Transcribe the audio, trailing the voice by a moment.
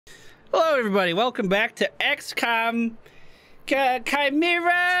Hello, everybody. Welcome back to XCOM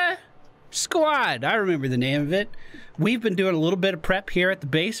Chimera Squad. I remember the name of it. We've been doing a little bit of prep here at the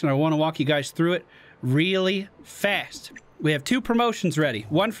base, and I want to walk you guys through it really fast. We have 2 promotions ready.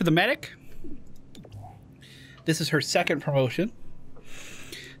 One for the medic. This is her 2nd promotion.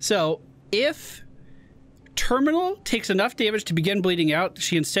 So, if Terminal takes enough damage to begin bleeding out,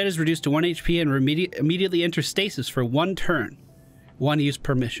 she instead is reduced to 1 HP and immediately enters stasis for 1 turn. 1 use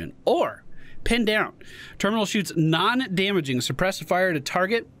per mission. Or, Pin Down. Terminal shoots non-damaging suppressive fire at a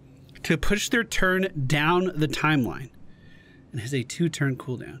target to push their turn down the timeline. And has a 2-turn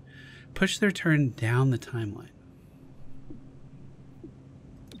cooldown. Push their turn down the timeline.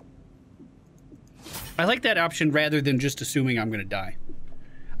 I like that option rather than just assuming I'm going to die.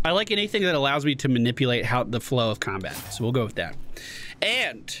 I like anything that allows me to manipulate the flow of combat. So we'll go with that.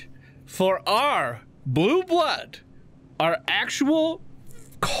 And for our blue blood, our actual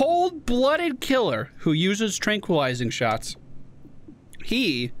cold-blooded killer who uses tranquilizing shots,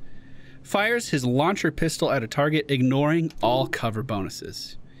 he fires his launcher pistol at a target, ignoring all cover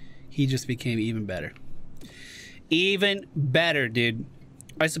bonuses. He just became even better. Even better, dude.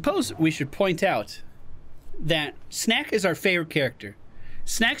 I suppose we should point out that Snack is our favorite character.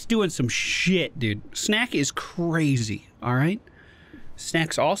 Snack's doing some shit, dude. Snack is crazy, all right?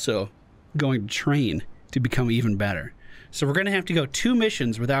 Snack's also going to train to become even better. So we're going to have to go 2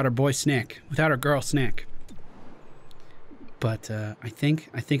 missions without our boy Snack, without our girl Snack. But I think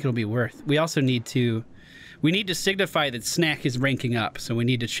it'll be worth. We also need to signify that Snack is ranking up, so we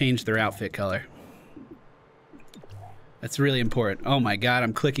need to change their outfit color. That's really important. Oh my god,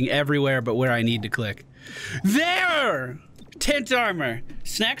 I'm clicking everywhere but where I need to click. There! Tent armor.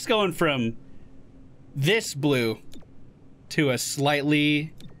 Snack's going from this blue to a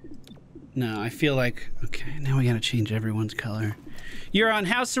slightly... No, I feel like... Okay, now we gotta change everyone's color. You're on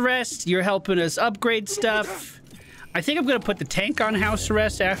house arrest. You're helping us upgrade stuff. I think I'm gonna put the tank on house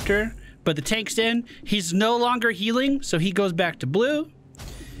arrest after, but the tank's in. He's no longer healing, so he goes back to blue.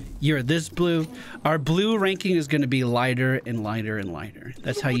 You're this blue. Our blue ranking is gonna be lighter and lighter and lighter.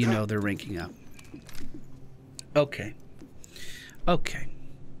 That's how you know they're ranking up. Okay. Okay.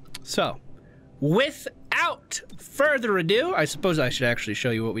 So, without further ado, I suppose I should actually show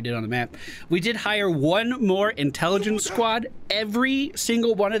you what we did on the map. We did hire 1 more intelligence squad. Every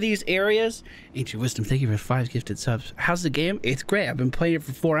single one of these areas. Ancient Wisdom, thank you for 5 gifted subs. How's the game? It's great. I've been playing it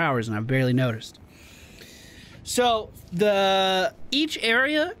for 4 hours and I've barely noticed. So, each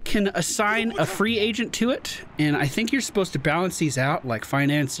area can assign a free agent to it, and I think you're supposed to balance these out, like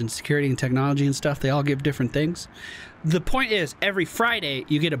finance and security and technology and stuff. They all give different things. The point is, every Friday,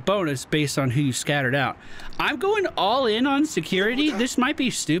 you get a bonus based on who you scattered out. I'm going all in on security. This might be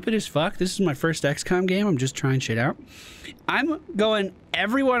stupid as fuck. This is my first XCOM game. I'm just trying shit out. I'm going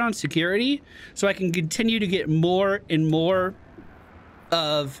everyone on security so I can continue to get more and more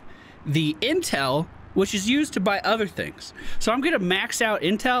of the intel, which is used to buy other things. So I'm gonna max out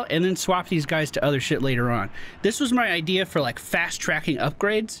intel and then swap these guys to other shit later on. This was my idea for like fast tracking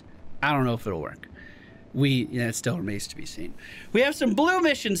upgrades. I don't know if it'll work. It still remains to be seen. We have some blue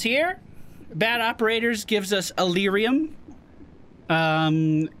missions here. Bad Operators gives us Illyrium.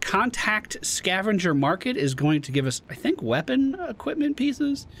 Contact Scavenger Market is going to give us, I think, weapon equipment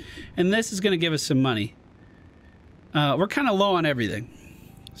pieces. And this is gonna give us some money. We're kind of low on everything.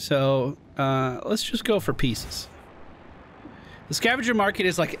 So let's just go for pieces. The scavenger market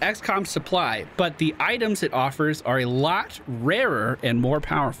is like XCOM supply, but the items it offers are a lot rarer and more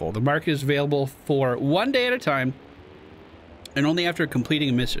powerful. The market is available for 1 day at a time and only after completing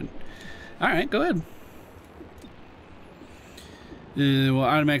a mission. All right, go ahead. We'll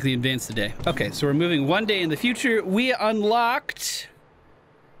automatically advance the day. Okay, so we're moving 1 day in the future. We unlocked...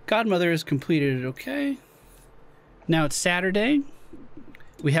 Godmother has completed it, okay. Now it's Saturday.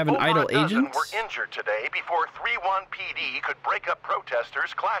 We have an idle agent. Were injured today before 3-1 PD could break up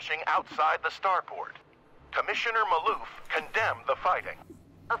protesters clashing outside the starport. Commissioner Maloof condemned the fighting.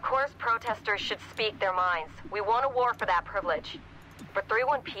 Of course, protesters should speak their minds. We won a war for that privilege. But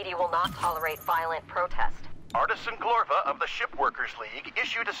 3-1 PD will not tolerate violent protest. Artisan Glorva of the Shipworkers League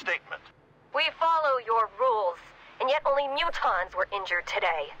issued a statement. We follow your rules, and yet only mutons were injured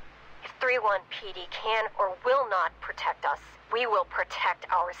today. If 3-1 PD can or will not protect us, we will protect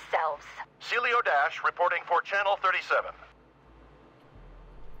ourselves. Celio Dash reporting for Channel 37.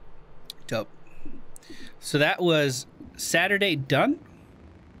 Dope. So that was Saturday done.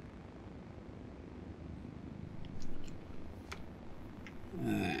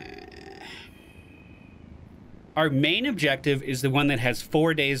 Our main objective is the one that has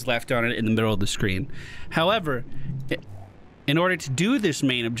 4 days left on it in the middle of the screen. However, In order to do this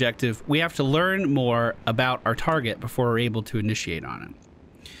main objective, we have to learn more about our target before we're able to initiate on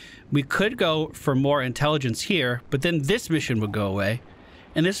it. We could go for more intelligence here, but then this mission would go away.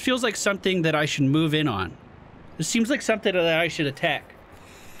 And this feels like something that I should move in on. This seems like something that I should attack.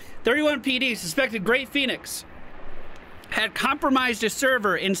 31 PD suspected Great Phoenix had compromised a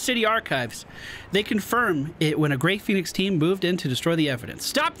server in city archives. They confirm it when a Great Phoenix team moved in to destroy the evidence.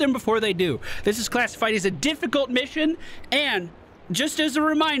 Stop them before they do. This is classified as a difficult mission, and just as a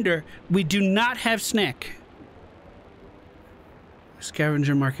reminder, we do not have snack.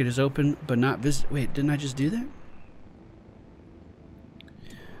 Scavenger market is open, but not visit. Wait, didn't I just do that?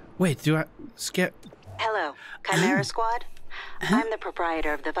 Wait, do I Hello, Chimera Squad. I'm the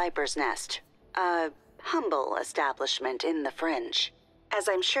proprietor of the Viper's Nest, a humble establishment in the fringe. As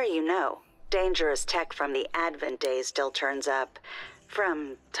I'm sure you know, dangerous tech from the Advent days still turns up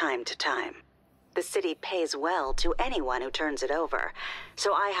from time to time. The city pays well to anyone who turns it over,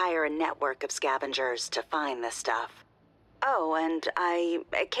 so I hire a network of scavengers to find this stuff. Oh, and I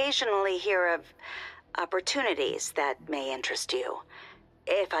occasionally hear of opportunities that may interest you.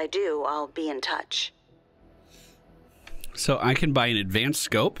 If I do, I'll be in touch. So I can buy an advanced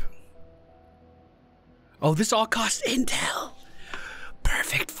scope. Oh, this all costs intel.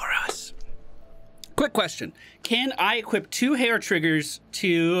 Perfect for us. Quick question. Can I equip 2 hair triggers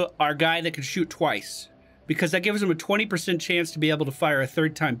to our guy that can shoot twice? Because that gives him a 20% chance to be able to fire a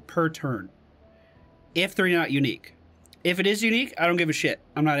 3rd time per turn. If they're not unique. If it is unique, I don't give a shit.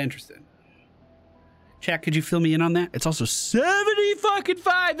 I'm not interested. Chat, could you fill me in on that? It's also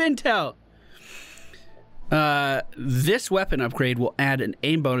 75 intel. This weapon upgrade will add an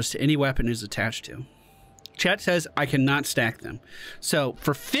aim bonus to any weapon it is attached to. Chat says I cannot stack them. So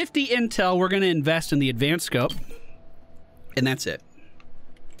for 50 intel, we're going to invest in the advanced scope. And that's it.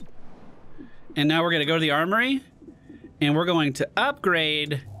 And now we're going to go to the armory. And we're going to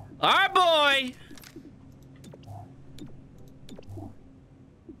upgrade our boy.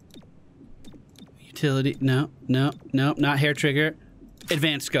 Utility. No, not hair trigger.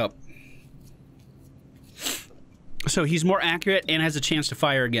 Advanced scope. So he's more accurate and has a chance to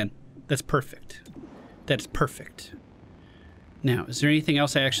fire again. That's perfect. That's perfect. Now, is there anything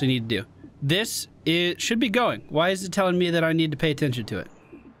else I actually need to do? This should be going. Why is it telling me that I need to pay attention to it?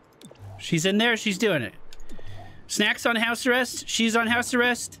 She's in there. She's doing it. Snack's on house arrest. She's on house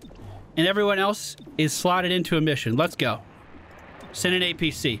arrest. And everyone else is slotted into a mission. Let's go. Send an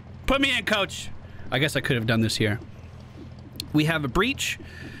APC. Put me in, coach. I guess I could have done this here. We have a breach.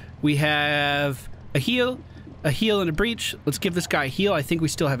 We have a heal. A heal and a breach. Let's give this guy a heal. I think we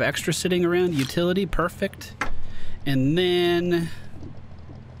still have extra sitting around. Utility. Perfect. And then...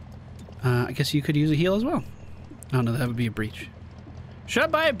 I guess you could use a heal as well. Oh, no, that would be a breach. Should I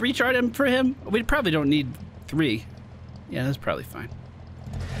buy a breach item for him? We probably don't need 3. Yeah, that's probably fine.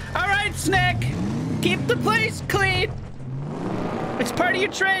 All right, Snack. Keep the place clean. It's part of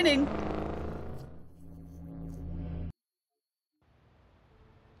your training.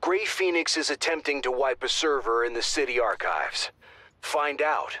 Great Phoenix is attempting to wipe a server in the city archives. Find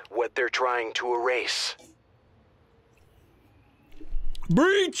out what they're trying to erase.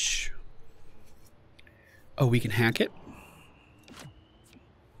 Breach! Oh, we can hack it?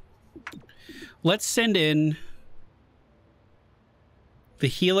 Let's send in the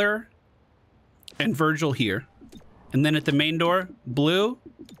healer and Virgil here. And then at the main door, blue.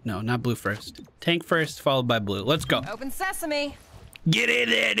 No, not blue first. Tank first, followed by blue. Let's go. Open sesame. Get in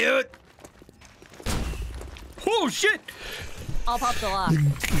there, dude! Oh, shit! I'll pop the lock.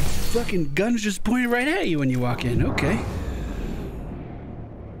 Fucking guns just pointed right at you when you walk in. Okay.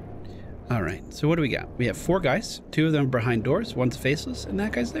 All right, so what do we got? We have 4 guys. 2 of them behind doors. One's faceless, and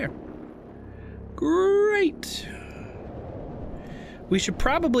that guy's there. Great. We should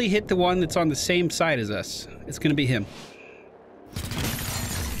probably hit the one that's on the same side as us. It's gonna be him.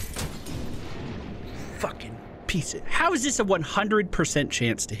 Fucking piece of... How is this a 100%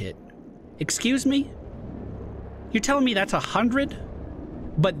 chance to hit? Excuse me? You're telling me that's 100?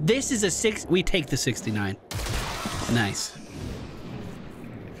 But this is a 6... We take the 69. Nice.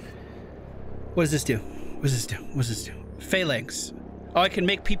 What does this do? What does this do? What does this do? Phalanx. Oh, I can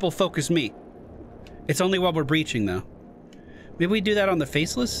make people focus me. It's only while we're breaching, though. Maybe we do that on the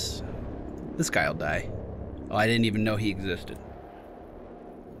faceless? This guy will die. Oh, I didn't even know he existed.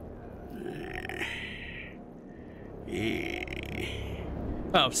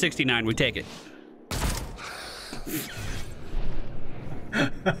 Oh, 69, we take it.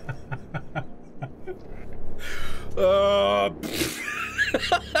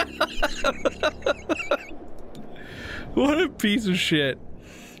 What a piece of shit.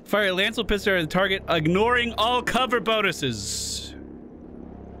 Fire a Lancel pistol at the target, ignoring all cover bonuses.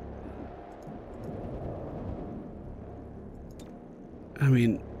 I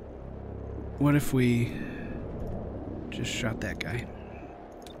mean, what if we just shot that guy?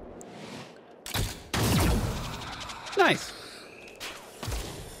 Nice.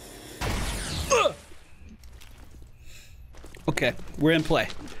 Ugh. Okay, we're in play.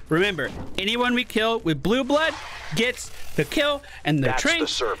 Remember, anyone we kill with blue blood gets the kill and the train,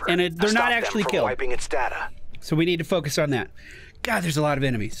 and they're not actually killed. Wiping its data. So we need to focus on that. God, there's a lot of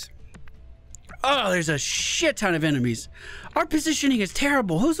enemies. Oh, there's a shit ton of enemies. Our positioning is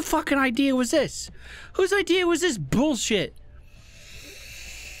terrible. Whose fucking idea was this? Whose idea was this bullshit?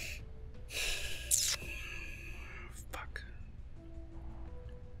 Fuck.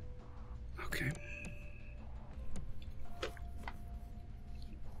 Okay.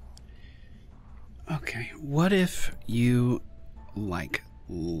 Okay, what if you, like,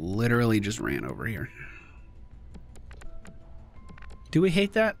 literally just ran over here? Do we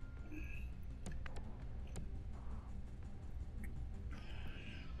hate that?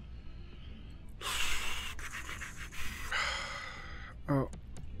 Oh.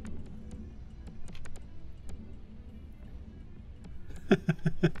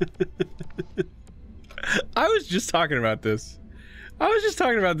 I was just talking about this.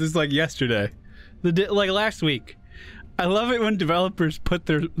 Like yesterday. Like last week. I love it when developers put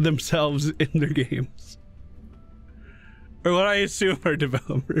themselves in their games. Or what I assume are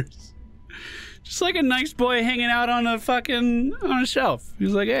developers. Just like a nice boy hanging out on a shelf.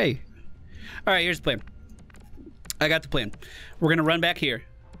 He's like, hey. Alright, here's the plan. I got the plan. We're gonna run back here.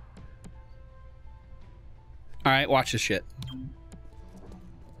 Alright, watch this shit.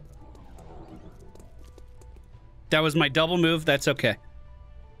 That was my double move, that's okay.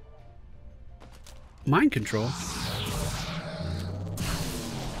 Mind control.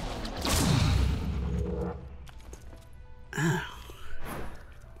 Ow.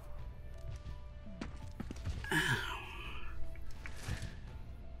 Ow.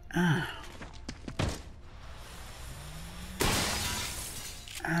 Ow.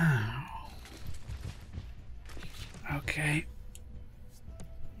 Ow. Okay.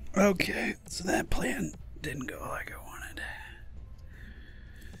 Okay, so that plan didn't go like I wanted.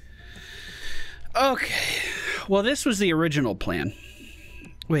 Okay. Well, this was the original plan.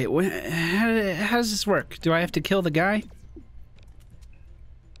 Wait, how does this work? Do I have to kill the guy?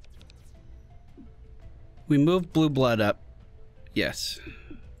 We moved blue blood up. Yes.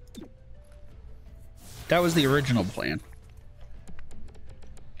 That was the original plan.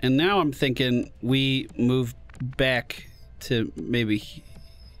 And now I'm thinking we move back to maybe...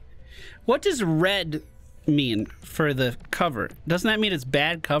 What does red mean for the cover? Doesn't that mean it's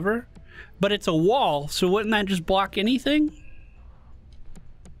bad cover? But it's a wall, so wouldn't that just block anything?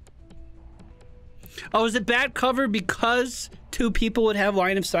 Oh, is it bad cover because two people would have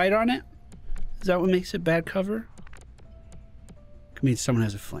line of sight on it? Is that what makes it bad cover? It means someone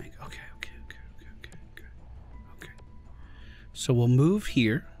has a flank. Okay. So we'll move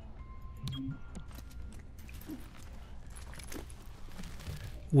here.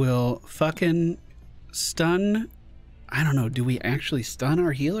 We'll fucking stun. I don't know. Do we actually stun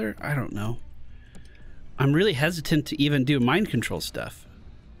our healer? I don't know. I'm really hesitant to even do mind control stuff.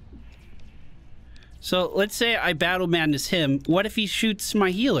 So let's say I battle madness him. What if he shoots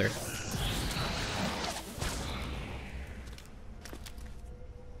my healer?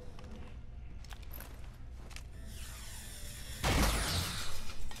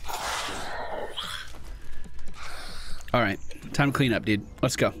 All right, time to clean up, dude.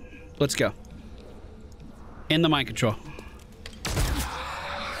 Let's go. Let's go. In the mind control.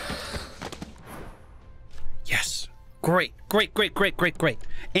 Yes. Great.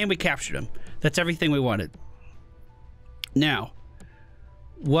 And we captured him. That's everything we wanted. Now,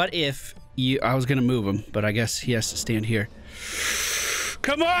 what if you... I was going to move him, but I guess he has to stand here.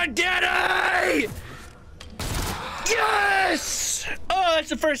 Come on, Deadeye! Yes! Oh, that's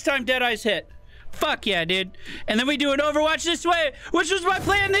the first time Deadeye's hit. Fuck yeah, dude. And then we do an Overwatch this way, which was my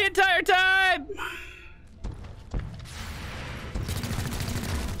plan the entire time!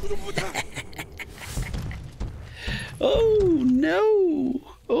 Oh, no.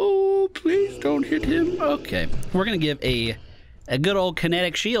 Oh, please don't hit him. Okay. We're going to give a good old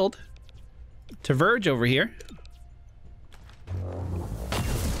kinetic shield to Verge over here.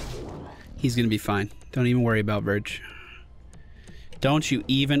 He's going to be fine. Don't even worry about Verge. Don't you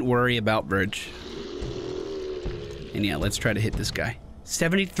even worry about Verge. And yeah, let's try to hit this guy.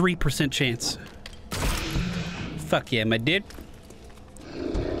 73% chance. Fuck yeah, my dude.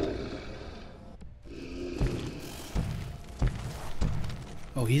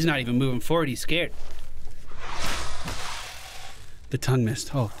 Oh, he's not even moving forward. He's scared. The tongue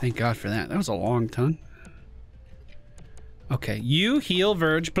missed. Oh, thank God for that. That was a long tongue. Okay, you heal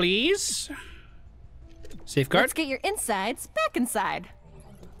Verge, please. Safeguard. Let's get your insides back inside.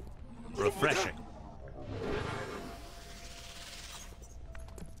 Refreshing.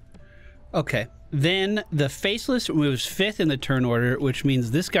 Okay, then the Faceless moves 5th in the turn order, which means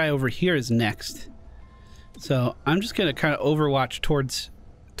this guy over here is next. So I'm just gonna kind of overwatch towards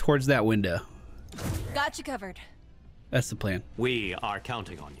that window. Got you covered. That's the plan. We are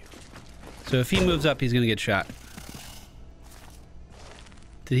counting on you. So if he moves up, he's gonna get shot.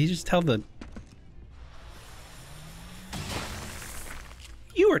 Did he just tell the...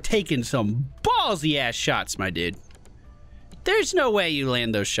 You are taking some ballsy ass shots, my dude. There's no way you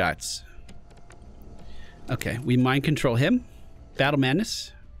land those shots. Okay, we mind control him. Battle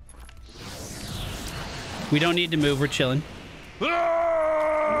Madness. We don't need to move, we're chilling.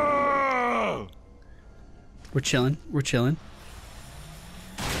 We're chilling, we're chilling.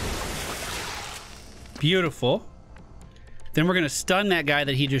 Beautiful. Then we're gonna stun that guy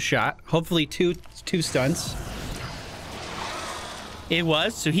that he just shot. Hopefully two stuns. It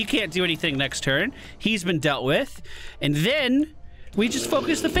was, so he can't do anything next turn. He's been dealt with. And then we just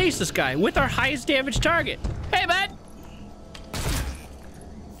focus the Faceless guy with our highest damage target. Hey, bud!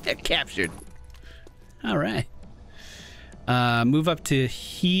 Get captured. All right. Move up to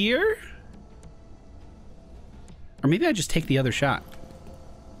here. Or maybe I just take the other shot.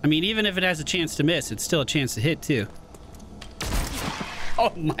 I mean, even if it has a chance to miss, it's still a chance to hit, too.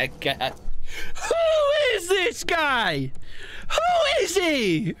 Oh, my God. Who is this guy? Who is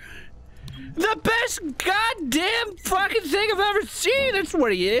he? The best goddamn fucking thing I've ever seen. That's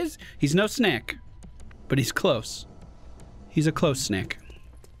what he is. He's no snack, but he's close. He's a close snack.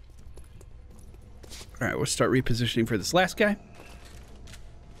 All right, we'll start repositioning for this last guy.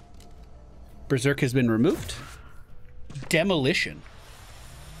 Berserk has been removed. Demolition.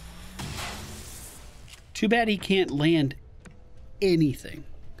 Too bad he can't land anything.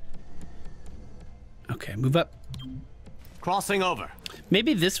 Okay, move up. Crossing over.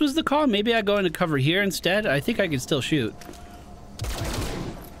 Maybe this was the call. Maybe I go into cover here instead. I think I can still shoot.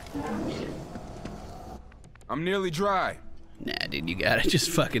 I'm nearly dry. Nah, dude, you gotta just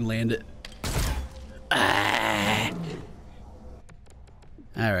fucking land it. Ah.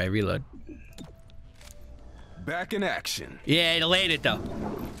 All right, reload. Back in action. Yeah, to land it though.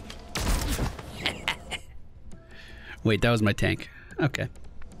 Wait, that was my tank. Okay.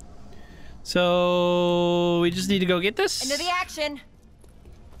 So we just need to go get this? Into the action.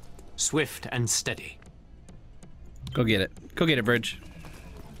 Swift and steady. Go get it. Go get it, Verge.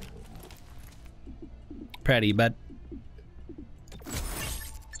 Proud of you, bud.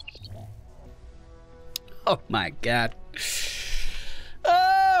 Oh my God.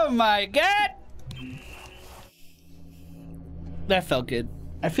 Oh my God. That felt good.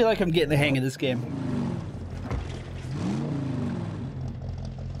 I feel like I'm getting the hang of this game.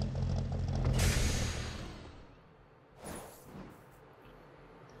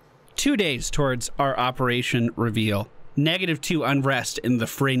 Two days towards our operation reveal. -2 unrest in the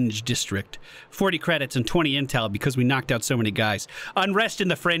Fringe district. 40 credits and 20 intel because we knocked out so many guys. Unrest in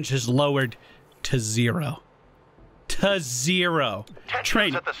the Fringe has lowered to 0. To 0.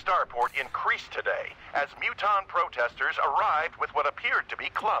 Tensions at the starport increased today as Muton protesters arrived with what appeared to be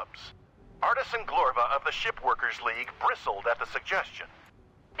clubs. Artisan Glorva of the Shipworkers League bristled at the suggestion.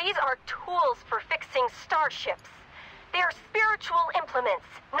 These are tools for fixing starships. They are spiritual implements,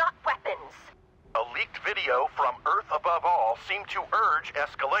 not weapons. A leaked video from Earth Above All seemed to urge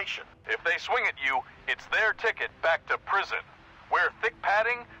escalation. If they swing at you, it's their ticket back to prison. Wear thick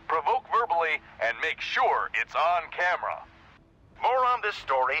padding, provoke verbally, and make sure it's on camera. More on this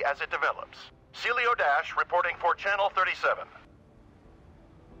story as it develops. Celio Dash reporting for Channel 37.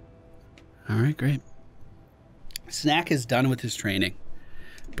 All right, great. Snack is done with his training.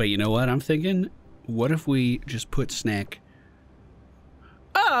 But you know what I'm thinking? What if we just put Snack...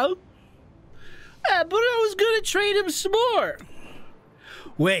 Oh! But I was gonna train him some more.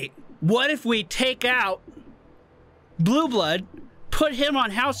 Wait, what if we take out Blue Blood, put him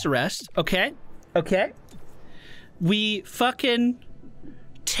on house arrest, okay? Okay? We fucking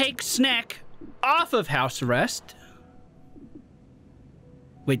take Snack off of house arrest.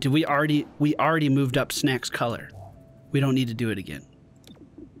 Wait, did we already moved up Snack's color. We don't need to do it again.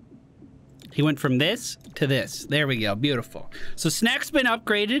 He went from this to this. There we go. Beautiful. So Snack's been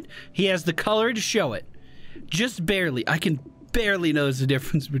upgraded. He has the color to show it. Just barely. I can barely notice the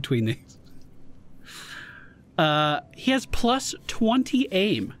difference between these. He has +20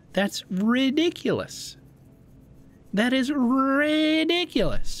 aim. That's ridiculous. That is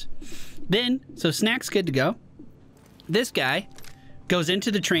ridiculous. Then, so Snack's good to go. This guy goes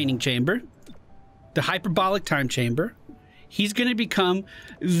into the training chamber, the hyperbolic time chamber. He's going to become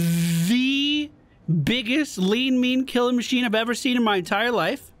the biggest lean, mean killing machine I've ever seen in my entire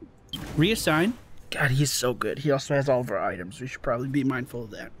life. Reassign. God, he's so good. He also has all of our items. We should probably be mindful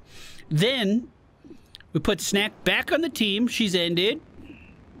of that. Then we put Snack back on the team. She's ended.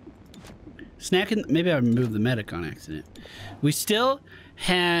 Snack, maybe I removed the medic on accident. We still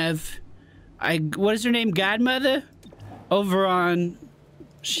have, what is her name? Godmother? Over on,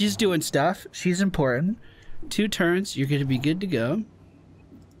 she's doing stuff. She's important. 2 turns, you're gonna be good to go.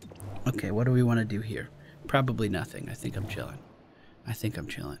 Okay, what do we want to do here? Probably nothing. I think I'm chilling. I think I'm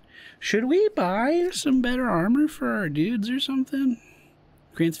chilling. Should we buy some better armor for our dudes or something?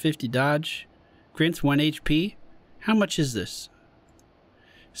 Grants 50 dodge. Grants 1 HP. How much is this?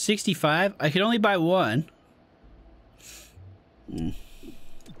 65. I can only buy 1. I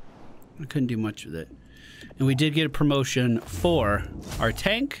couldn't do much with it. And we did get a promotion for our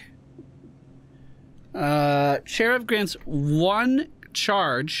tank. Sheriff grants 1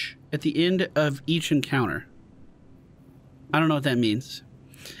 charge at the end of each encounter. I don't know what that means.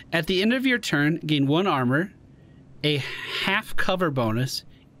 At the end of your turn, gain 1 armor, a half cover bonus,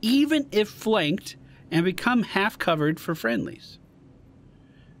 even if flanked, and become half covered for friendlies.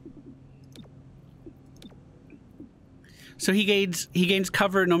 So he gains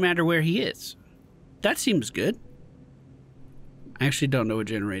cover no matter where he is. That seems good. I actually don't know what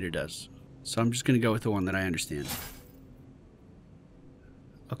generator does, so I'm just going to go with the one that I understand.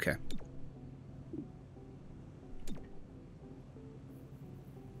 Okay.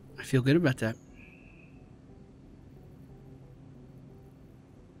 I feel good about that.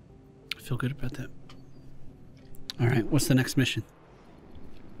 I feel good about that. All right, what's the next mission?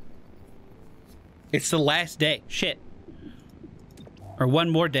 It's the last day. Shit. Or 1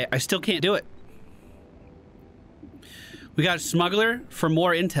 more day. I still can't do it. We got a smuggler for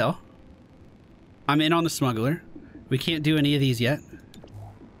more intel. I'm in on the smuggler. We can't do any of these yet.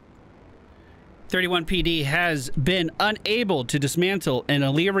 31 PD has been unable to dismantle an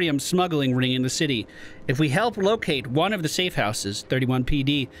Illyrium smuggling ring in the city. If we help locate one of the safe houses, 31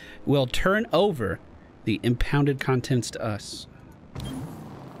 PD will turn over the impounded contents to us.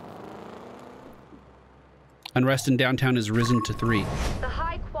 Unrest in downtown has risen to 3. The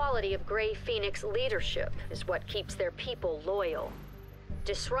high quality of Grey Phoenix leadership is what keeps their people loyal.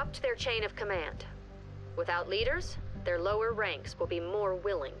 Disrupt their chain of command. Without leaders, their lower ranks will be more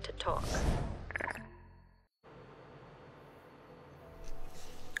willing to talk.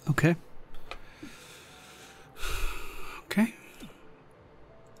 Okay. Okay.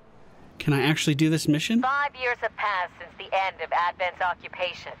 Can I actually do this mission? 5 years have passed since the end of Advent's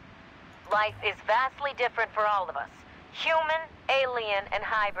occupation. Life is vastly different for all of us. Human, alien, and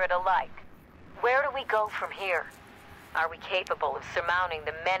hybrid alike. Where do we go from here? Are we capable of surmounting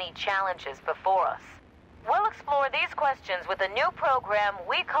the many challenges before us? We'll explore these questions with a new program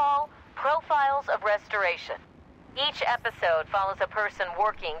we call Profiles of Restoration. Each episode follows a person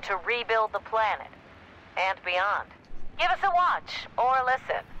working to rebuild the planet and beyond. Give us a watch or a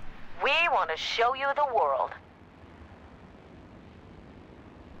listen. We want to show you the world.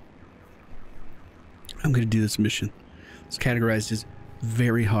 I'm going to do this mission. It's categorized as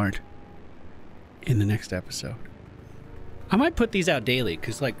very hard in the next episode. I might put these out daily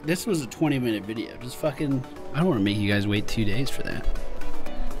because, like, this was a 20-minute video. Just fucking, I don't want to make you guys wait 2 days for that.